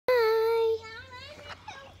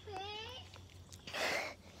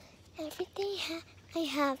I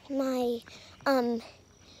have my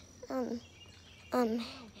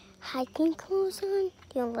hiking clothes on.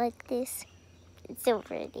 Do you like this? It's so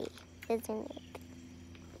pretty, isn't it?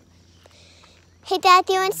 Hey, Dad,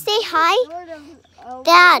 do you want to say hi?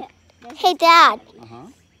 Dad. Hey, Dad.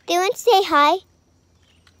 Do you want to say hi?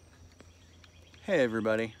 Hey,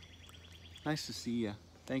 everybody. Nice to see you.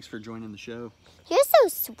 Thanks for joining the show. You're so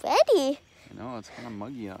sweaty. I know, it's kind of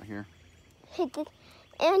muggy out here.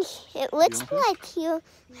 And it looks like you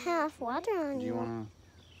have water on you. Do you want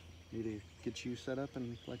me to get you set up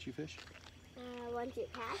and let you fish? Once you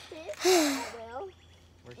pass it, I will.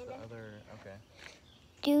 Where's the other? Okay.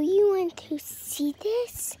 Do you want to see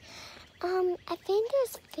this? I think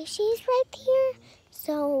there's fishies right here.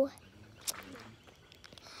 So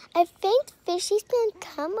I think fishies gonna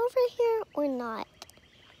come over here or not.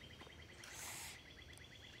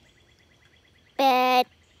 Bad.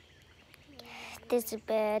 This is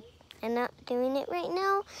bad. I'm not doing it right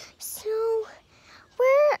now. So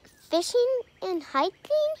we're fishing and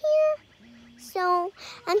hiking here. So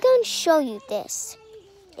I'm going to show you this.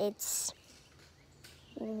 It's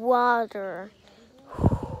water. I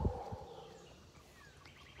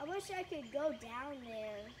wish I could go down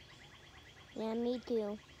there. Yeah, me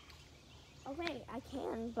too. Okay, I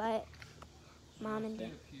can, but Mom and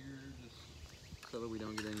Dad. Here, just so that we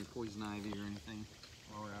don't get any poison ivy or anything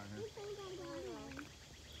while we're out here.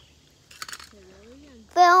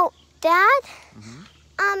 Well, Dad,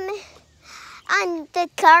 on the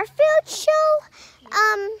Garfield show,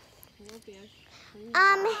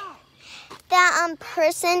 that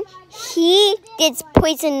person, he gets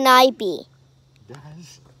poison ivy.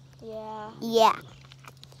 Does? Yeah. Yeah.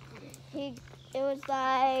 It was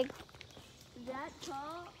like that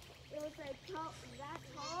tall. It was like that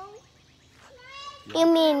tall. You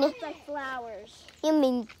mean? It's like flowers. You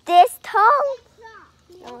mean this tall?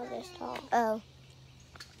 No, this tall. Oh.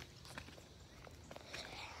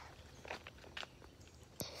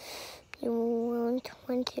 You won't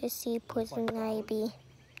want to see poison ivy.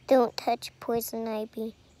 Don't touch poison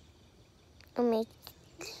ivy. It'll make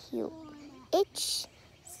you itch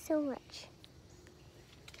so much.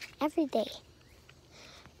 Every day.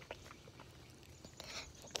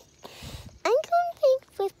 I'm going to think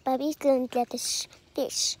with Bubby's going to get this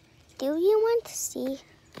fish. Do you want to see?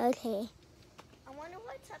 Okay. I wonder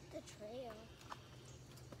what's up the trail.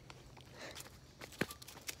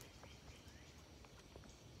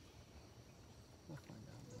 We'll find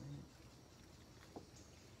out, right?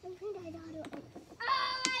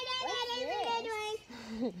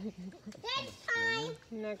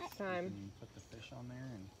 Next time. You can put the fish on there,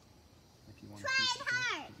 and if you want to keep the fish, you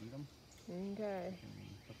can eat them. Okay. You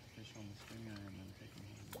can put the fish on the stringer and then take them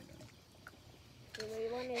home when you're done. Do we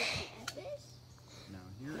want to eat fish? No,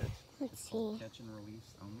 here it's Let's see. catch and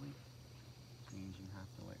release only. Means you have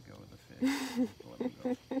to let go of the fish. You have to let them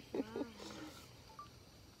go.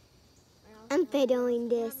 I'm videoing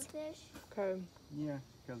this. Okay. Yeah,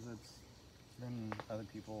 because then other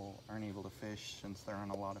people aren't able to fish since there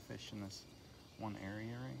aren't a lot of fish in this one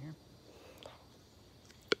area right here.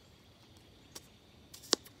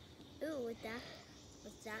 Ooh, with that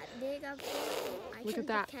big up there, I Look can at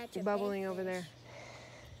that catch a bubbling big over there. fish.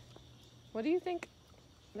 What do you think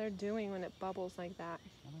they're doing when it bubbles like that?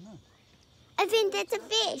 I don't know. I think that's a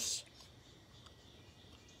fish.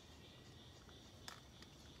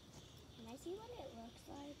 Can I see what it looks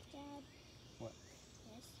like, Dad? What?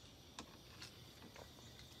 This?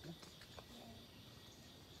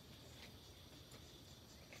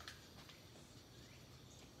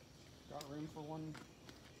 Got room for one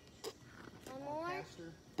One more?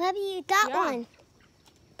 caster? Bubby, you got Yeah. one.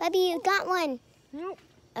 Bubby, you got one. Nope.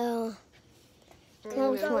 Oh. We'll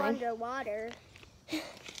Close go one. underwater.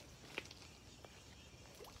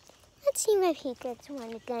 Let's see if he gets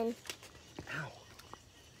one again. Ow.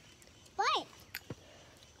 What?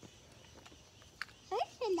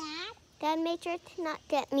 Where's that? Dad, make sure to not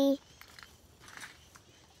get me.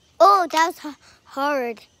 Oh, that was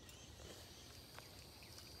hard.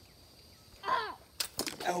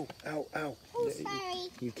 Ow, ow, ow. Oh, sorry.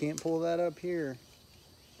 You can't pull that up here.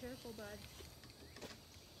 Careful, bud.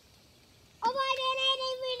 Oh, I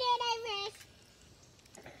missed.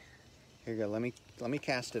 Here you go. Let me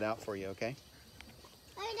cast it out for you, okay?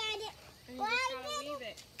 I got it. And you just gotta leave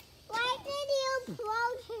it. Why did you throw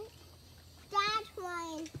that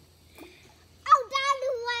one? Oh, that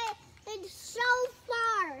one is so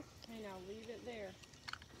far. I know, leave it there.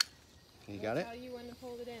 You got it? Tell you when to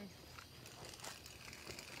pull it in.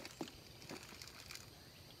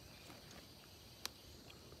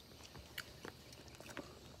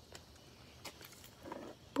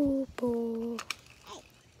 Boo boo.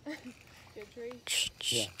 Good tree?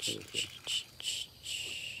 Yeah, to the tree.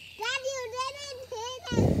 Dad, you didn't hit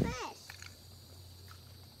that fish.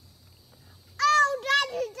 Oh,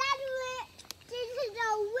 Daddy, this is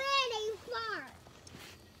a really far.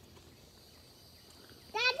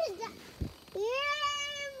 That is that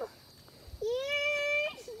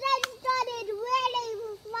started really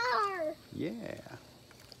far. Yeah.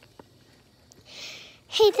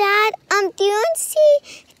 Hey, Dad. Do you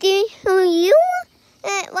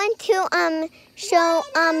want to show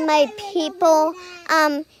my people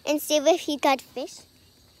and see if you got fish?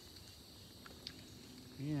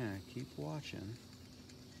 Yeah, keep watching.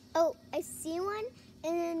 Oh, I see one,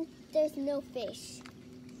 and then there's no fish.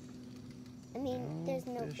 I mean, there's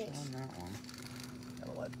no fish. On that one.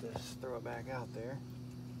 Gotta let this throw it back out there.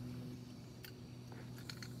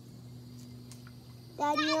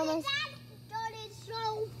 Dad, you almost. That started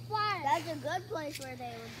so far. That's a good place where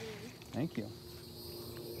they would be. Thank you.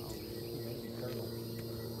 Oh, you make me curdle.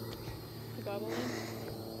 The bubbling?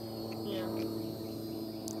 Yeah.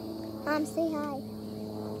 Say hi.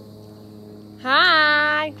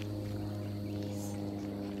 Hi!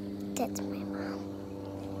 That's my mom.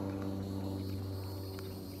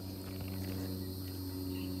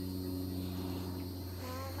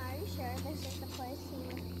 Mom, are you sure this is the place he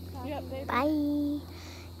was talking Yep, baby. Bye.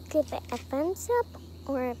 Give it a thumbs up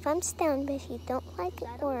or a thumbs down if you don't like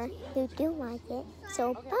it or you do like it.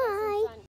 So bye.